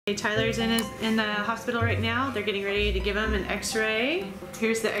Okay, Tyler's in the hospital right now. They're getting ready to give him an x-ray.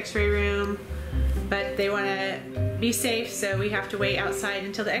 Here's the x-ray room, but they want to be safe, so we have to wait outside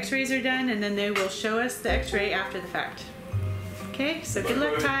until the x-rays are done, and then they will show us the x-ray after the fact. Okay, so good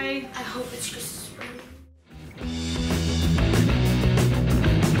luck, Ty. I hope it's just spring.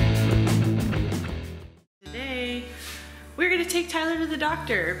 Today, we're going to take Tyler to the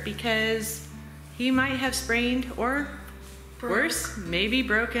doctor because he might have sprained or worse, maybe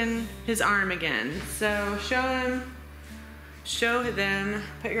broken his arm again. So show them,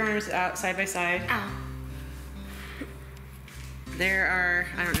 put your arms out side by side. Ow. There are,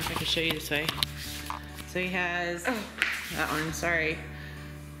 I don't know if I can show you this way. So he has, that one, sorry.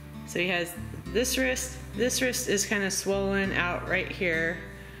 So he has this wrist is kind of swollen out right here,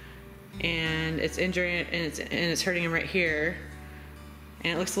 and it's injuring, and it's hurting him right here.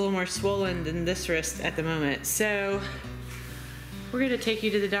 And it looks a little more swollen than this wrist at the moment. So we're gonna take you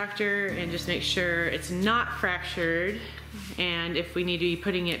to the doctor and just make sure it's not fractured, and if we need to be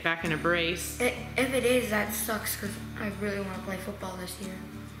putting it back in a brace. If it is, that sucks because I really want to play football this year.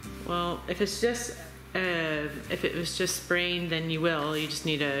 Well, if it's just, if it was just sprained, then you will. You just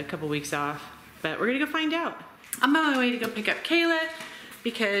need a couple weeks off. But we're gonna go find out. I'm on my way to go pick up Kayla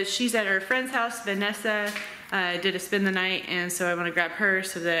because she's at her friend's house. Vanessa did a spend the night, and so I want to grab her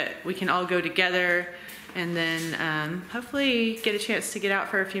so that we can all go together, and then hopefully get a chance to get out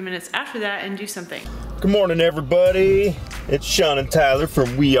for a few minutes after that and do something. Good morning, everybody. It's Sean and Tyler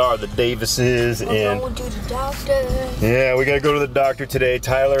from We Are the Davises, and we'll do the doctor. Yeah, we gotta go to the doctor today.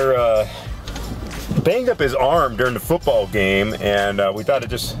 Tyler banged up his arm during the football game, and we thought it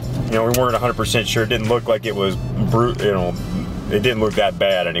just, we weren't 100% sure. It didn't look like it was, it didn't look that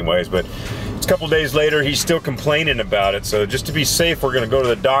bad, anyways. But it's a couple days later, he's still complaining about it. So just to be safe, we're gonna go to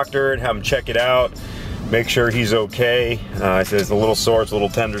the doctor and have him check it out. Make sure he's okay. It says a little sore, it's a little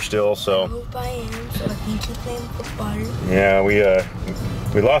tender still, so. I hope I am, so I can keep playing football. Yeah,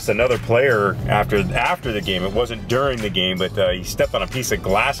 we lost another player after the game. It wasn't during the game, but he stepped on a piece of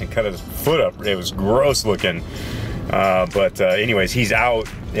glass and cut his foot up. It was gross looking. But anyways, he's out,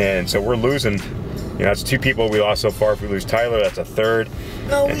 and so we're losing. That's 2 people we lost so far. If we lose Tyler, that's a 3rd.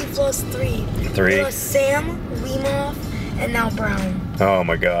 No, we've lost 3. 3? We lost Sam, Weemoff, and now Brown. Oh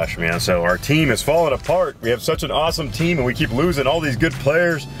my gosh, man. So our team is falling apart. We have such an awesome team, and we keep losing all these good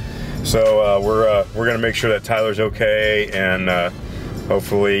players. So we're gonna make sure that Tyler's okay, and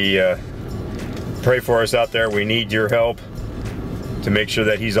hopefully pray for us out there. We need your help to make sure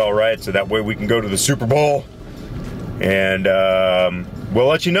that he's all right, so that way we can go to the Super Bowl. And we'll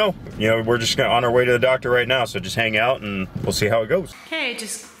let you know. We're just on our way to the doctor right now, so just hang out and we'll see how it goes. Okay,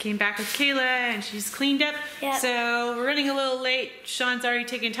 just came back with Kayla and she's cleaned up. Yep. So we're running a little late. Sean's already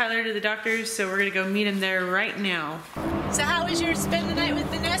taken Tyler to the doctor's, so we're gonna go meet him there right now. So how was your spend the night with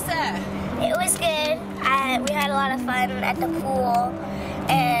Vanessa? It was good. We had a lot of fun at the pool,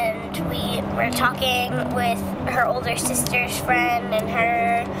 and we were talking with her older sister's friend and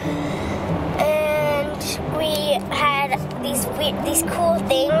her, and we had these cool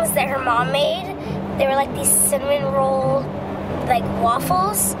things that her mom made. They were like these cinnamon roll like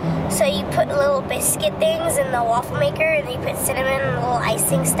waffles. So you put little biscuit things in the waffle maker, and you put cinnamon and little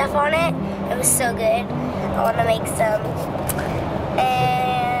icing stuff on it. It was so good. I want to make some.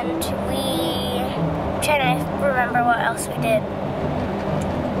 And I'm trying to remember what else we did.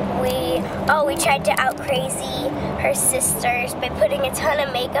 We tried to out crazy her sisters by putting a ton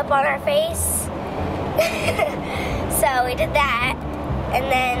of makeup on our face. So we did that, and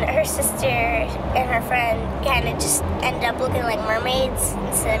then her sister and her friend kind of just ended up looking like mermaids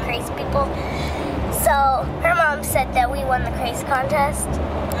instead of crazy people. So her mom said that we won the craze contest.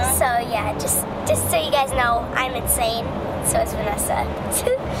 So yeah, just so you guys know, I'm insane. So is Vanessa.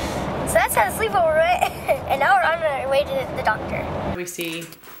 So that's how the sleepover went. And now we're on our way to the doctor. We see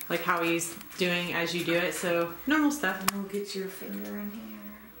like how he's doing as you do it, so normal stuff. We'll get your finger in here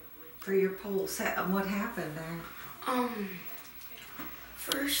for your pulse. What happened there?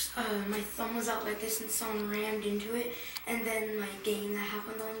 First, my thumb was out like this and someone rammed into it. And then my game that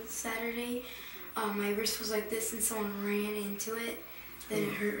happened on Saturday, my wrist was like this and someone ran into it. Then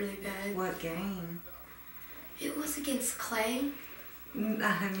it hurt really bad. What game? It was against Clay.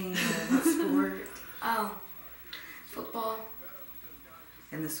 I mean, what sport? Oh, football.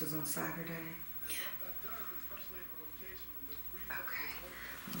 And this was on Saturday? Yeah. Okay.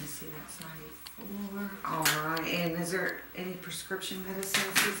 Let me see that side 4. Alright, and is there any prescription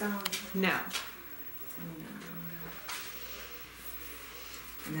medicine he's on? No.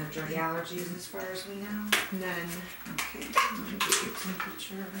 No drug allergies as far as we know? None. Okay, let me get your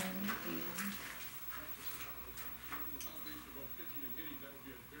temperature and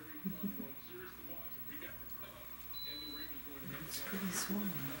pretty swollen.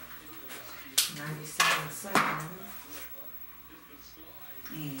 97.7.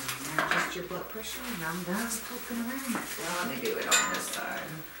 And now just your blood pressure, and I'm done poking around. Well, let me do it on this side.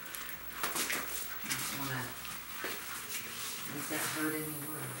 I don't want to make that hurt any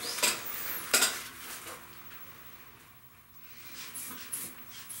worse.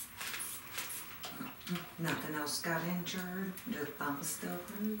 Nothing else got injured? Your thumb is still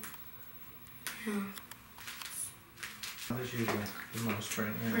hurt? No. What is usually the most right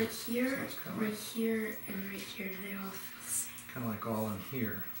now? Right here, So it's kinda right here, and right here, they all feel the same. Kind of like all in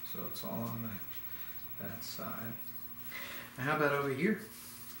here, so it's all on that side. Now how about over here?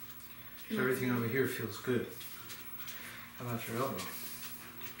 So everything over here feels good. How about your elbow?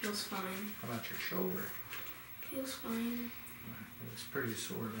 Feels fine. How about your shoulder? Feels fine. It's pretty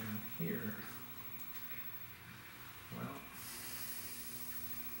sore down here. Well,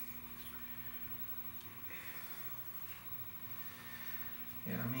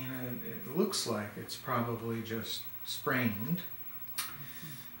 yeah, I mean, it looks like it's probably just sprained.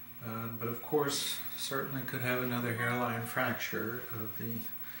 But of course, certainly could have another hairline fracture of the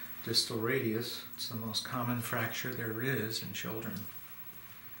distal radius. It's the most common fracture there is in children.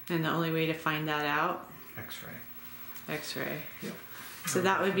 And the only way to find that out? X-ray. X-ray. Yep. So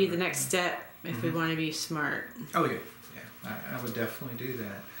that would be the next step if we want to be smart. Oh yeah, yeah. I would definitely do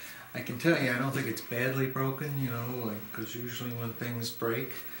that. I can tell you, I don't think it's badly broken. You know, like because usually when things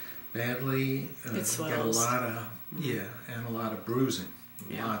break badly, It you get a swells. lot of and a lot of bruising,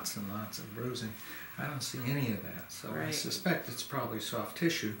 Yeah. lots and lots of bruising. I don't see any of that, so I Right. suspect it's probably soft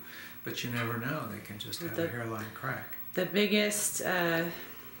tissue, but you never know. They can just have a hairline crack. The biggest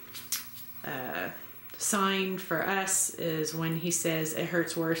sign for us is when he says it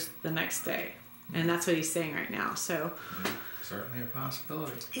hurts worse the next day. And that's what he's saying right now. So Yeah, certainly a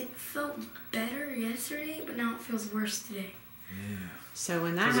possibility. It felt better yesterday, but now it feels worse today. Yeah. so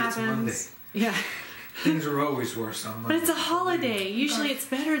when that 'Cause it's happens, Monday. yeah. Things are always worse on Monday. But it's a holiday. Usually it's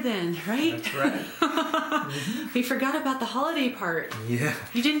better then, right? That's right. We forgot about the holiday part. Yeah.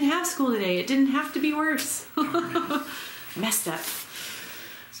 You didn't have school today. It didn't have to be worse. Messed up.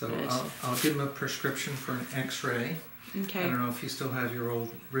 So Good. I'll give him a prescription for an X-ray. Okay. I don't know if you still have your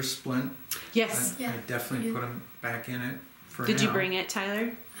old wrist splint. Yes. Yeah, I definitely I do. put him back in it for Did now. you bring it,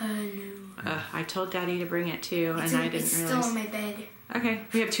 Tyler? No. I told Daddy to bring it too, and I didn't It's realize. still on my bed. Okay,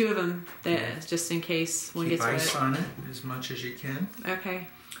 we have two of them, that just in case one Keep gets ice wet. on it as much as you can. Okay.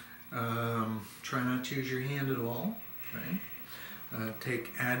 Try not to use your hand at all. Right.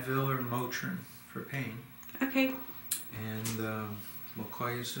 Take Advil or Motrin for pain, Okay. and we'll call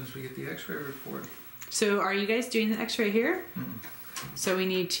you as soon as we get the X-ray report. So, are you guys doing the X-ray here? So we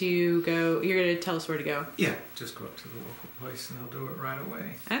need to go. You're gonna tell us where to go. Yeah, just go up to the local place and they'll do it right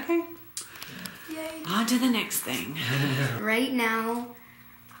away. Okay. Yay. On to the next thing. Right now,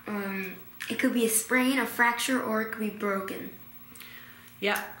 it could be a sprain, a fracture, or it could be broken.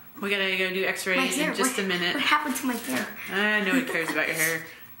 Yep. We gotta go do X-ray My hair. in just a minute. What happened to my hair? Nobody cares about your hair.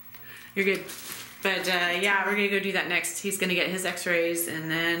 You're good. But yeah, we're gonna go do that next. He's gonna get his X-rays,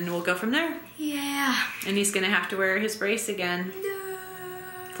 and then we'll go from there. Yeah. And he's gonna have to wear his brace again. No.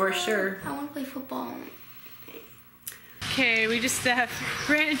 For sure. I want to play football. Okay, we just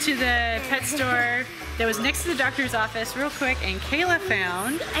ran into the pet store that was next to the doctor's office real quick, and Kayla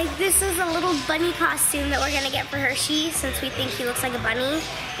found. This is a little bunny costume that we're gonna get for Hershey since we think he looks like a bunny.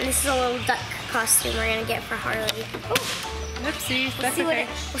 And this is a little duck costume we're gonna get for Harley. Whoopsies, that's okay.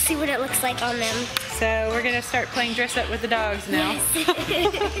 We'll see what it looks like on them. So we're gonna start playing dress up with the dogs now.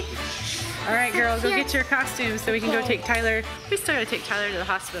 All right, girl, go get your costumes so we can go take Tyler. We started to take Tyler to the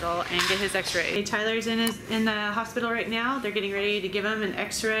hospital and get his X-ray. Hey, Tyler's in the hospital right now. They're getting ready to give him an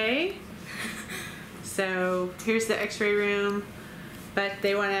X-ray. So here's the X-ray room, but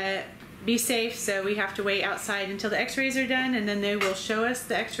they want to be safe, so we have to wait outside until the X-rays are done, and then they will show us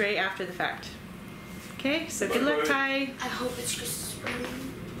the X-ray after the fact. Okay, so good luck, Ty. I hope it's just a sprain.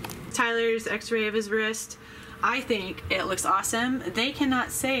 Tyler's X-ray of his wrist. I think it looks awesome. They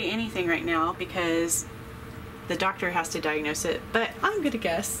cannot say anything right now because the doctor has to diagnose it, but I'm gonna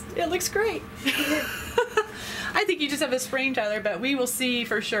guess it looks great. I think you just have a sprain, Tyler, but we will see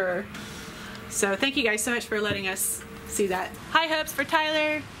for sure. So thank you guys so much for letting us see that. High hopes for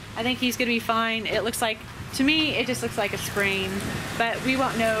Tyler. I think he's gonna be fine. It looks like, to me, it just looks like a sprain, but we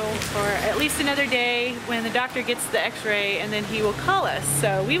won't know for at least another day when the doctor gets the X-ray, and then he will call us.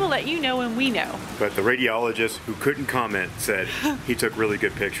 So we will let you know when we know. But the radiologist who couldn't comment said he took really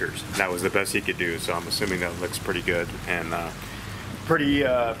good pictures. That was the best he could do, so I'm assuming that looks pretty good. And pretty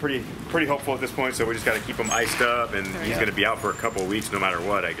hopeful at this point. So we just got to keep him iced up, and he's going to be out for a couple of weeks no matter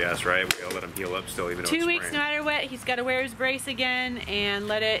what, I guess, right? We gotta let him heal up still, even though 2 weeks no matter what. He's got to wear his brace again and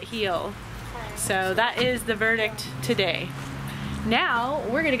let it heal. So that is the verdict today. Now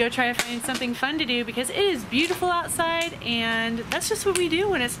we're gonna go try to find something fun to do because it is beautiful outside, and that's just what we do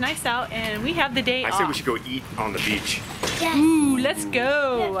when it's nice out and we have the day off. I say we should go eat on the beach. Yes. Ooh, let's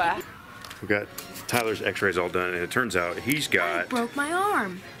go. We got Tyler's x-rays all done, and it turns out he's got... Broke my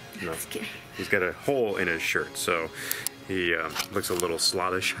arm. No, he's got a hole in his shirt, so he looks a little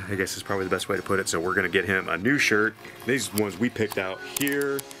slottish, I guess is probably the best way to put it. So we're gonna get him a new shirt. These ones we picked out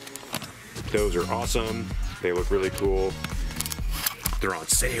here, those are awesome. They look really cool. They're on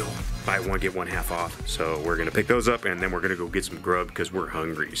sale. Buy one, get one half off. So we're gonna pick those up, and then we're gonna go get some grub because we're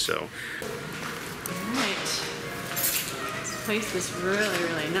hungry, so. All right. This place is really,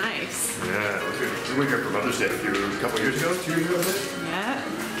 really nice. Yeah, we went here for Mother's Day a couple years ago, 2 years ago. Yeah.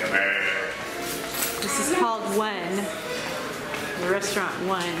 Come here. This is called One. The restaurant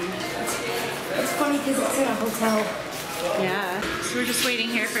One. It's funny because it's in a hotel. Yeah. So we're just waiting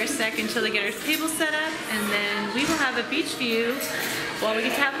here for a sec until they get our table set up, and then we will have a beach view while we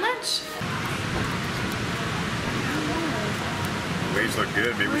get to have lunch. Waves look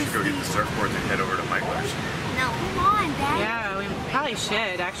good. Maybe we should go get the surfboards and head over to Michael's. No, come on, Dad. Yeah, we probably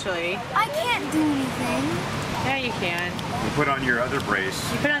should actually. I can't do anything. Yeah, you can. You put on your other brace.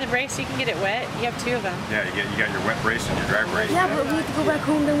 You put on the brace so you can get it wet. You have 2 of them. Yeah, you got your wet brace and your dry brace. Yeah, but we have to go back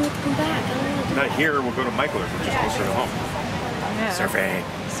home, then we have to come back. I don't want to do Not here, we'll go to Michael's, which is closer to home. Yeah. Surfing.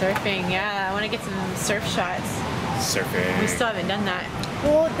 Surfing, yeah. I want to get some surf shots. Surfing. We still haven't done that.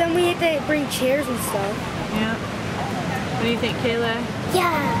 Well, then we have to bring chairs and stuff. Yeah. What do you think, Kayla?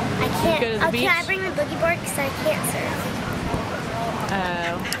 Yeah, I can't. Go to the beach? Can I bring the boogie board? Because I can't surf.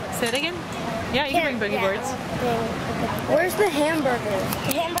 Say it again? Yeah, you can bring boogie boards. Where's the hamburger?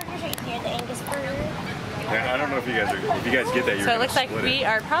 The hamburger's right here, the Angus burger. Yeah, I don't know if you guys get that. You're So it looks like split we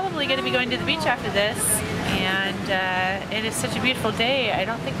are probably going to be going to the beach after this, and it is such a beautiful day. I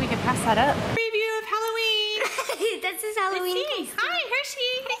don't think we can pass that up. Preview of Halloween. That's his Halloween. Hi,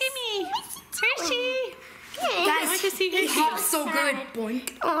 Hershey. Look at me. Hershey. Guys, I want to see he Hershey. hops so good.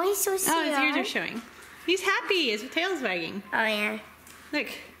 Boink. Oh, he's so sweet. Oh, his ears are showing. He's happy. His tail's wagging. Oh, yeah. Look.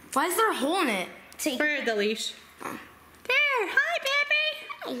 Why is there a hole in it? So For the leash. There. Hi,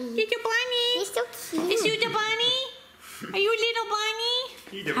 baby. Little bunny. He's so cute. Is you the bunny? Are you a little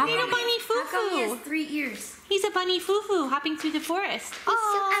bunny? Little bunny How come he has foo-foo. 3 ears? He's a bunny foo-foo hopping through the forest.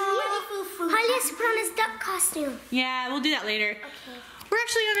 Holly has to put on his duck costume. Yeah, we'll do that later. Okay. We're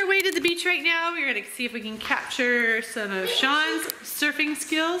actually on our way to the beach right now. We're gonna see if we can capture some of Sean's surfing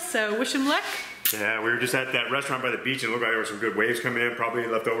skills, so wish him luck. Yeah, we were just at that restaurant by the beach, and it looked like there were some good waves coming in, probably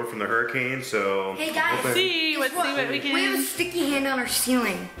left over from the hurricane, so... Hey, guys. hoping- See what we can... We have a sticky hand on our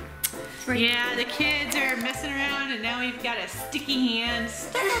ceiling. Yeah, the kids are messing around, and now we've got a sticky hand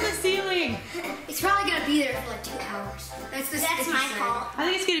stuck on the ceiling. It's probably gonna be there for like 2 hours. That's my fault. I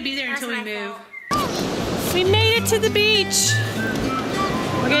think it's gonna be there until we my move. fault. We made it to the beach.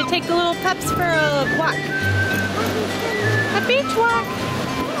 We're gonna take the little pups for a walk. A beach walk.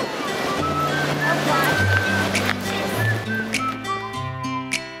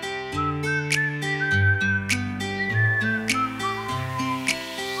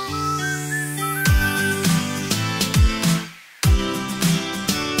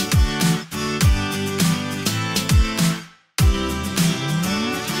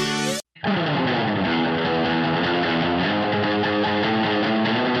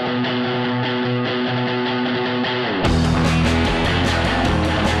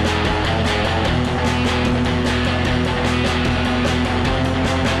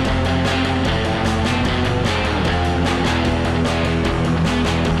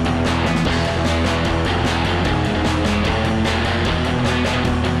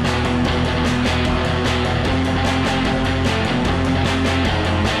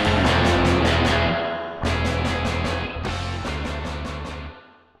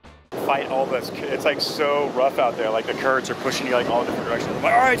 Fight all this. It's like so rough out there. Like the currents are pushing you like all different directions. I'm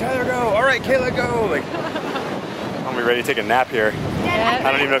like, all right, Tyler, go. All right, Kayla, go. Like, I'm ready to take a nap here. Dad,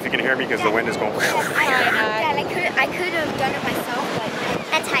 I don't even know if you can hear me because the wind is going. Dad, I could have done it myself, but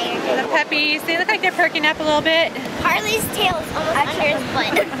I'm tired. The puppies, they look like they're perking up a little bit. Harley's tail is almost under his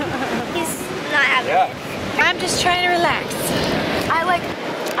butt. He's not having Yeah. it. I'm just trying to relax.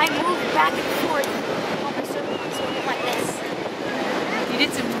 I move back and forth on the surfboard like this. You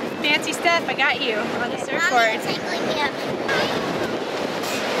did some fancy stuff. I got you on the surfboard. Mommy's tangling me up.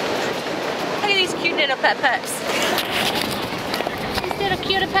 Look at these cute little pups. These little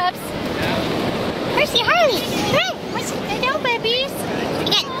cutie pups. Where's the Harley? Hey, hello, baby. babies?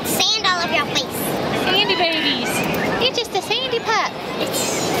 You got sand all over your face. Sandy babies. You're just a sandy pup.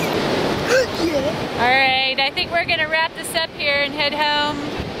 Yeah. Alright, I think we're gonna wrap this up here and head home.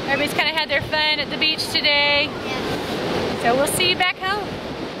 Everybody's kind of had their fun at the beach today. Yeah. So we'll see you back home.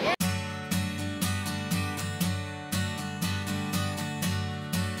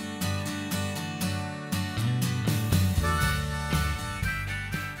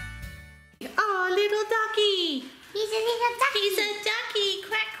 Oh, little ducky. He's a little ducky. He's a ducky.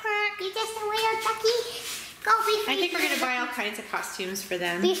 Quack, quack. You're just a little ducky. Go be free. I think we're going to buy all kinds of costumes for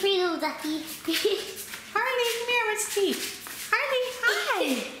them. Be free, little ducky. Harley, come here. What's tea? Harley,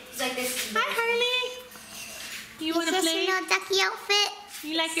 hi. It's like this. Hi, Harley. You want to Just play? a little ducky outfit.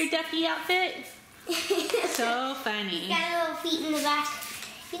 You like your ducky outfit? So funny. Got a little feet in the back.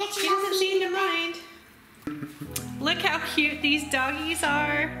 You got She your little doesn't feet seem in to the back. mind. Look how cute these doggies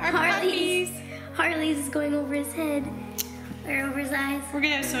are. Our Harley's. puppies. Harley's is going over his head. Or over his eyes. We're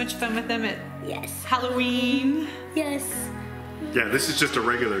going to have so much fun with them at Yes. Halloween. Yes. Yeah, this is just a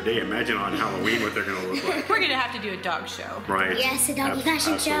regular day. Imagine on Halloween what they're gonna look like. We're going to have to do a dog show. Right. Yes, a doggy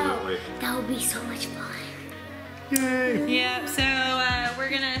fashion Absolutely. show. That would be so much fun. Yay. Yeah, so we're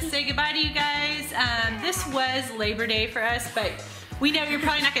going to say goodbye to you guys. This was Labor Day for us, but we know you're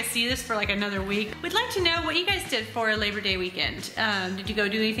probably not going to see this for like another week. We'd like to know what you guys did for Labor Day weekend. Did you go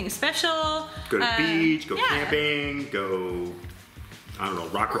do anything special? Go to the beach, go yeah. camping, go, I don't know,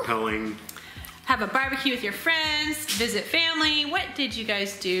 rock rappelling, Have a barbecue with your friends, visit family. What did you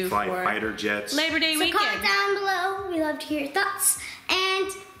guys do fly for fighter jets. Labor Day So weekend? comment down below. We love to hear your thoughts. And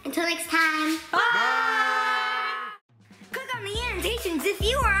until next time. Bye! Click on the annotations if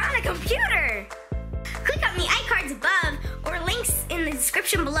you are on a computer. Click on the iCards above or links in the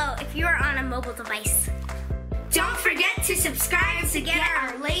description below if you are on a mobile device. Don't forget to subscribe to get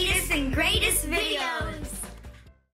our latest and greatest videos.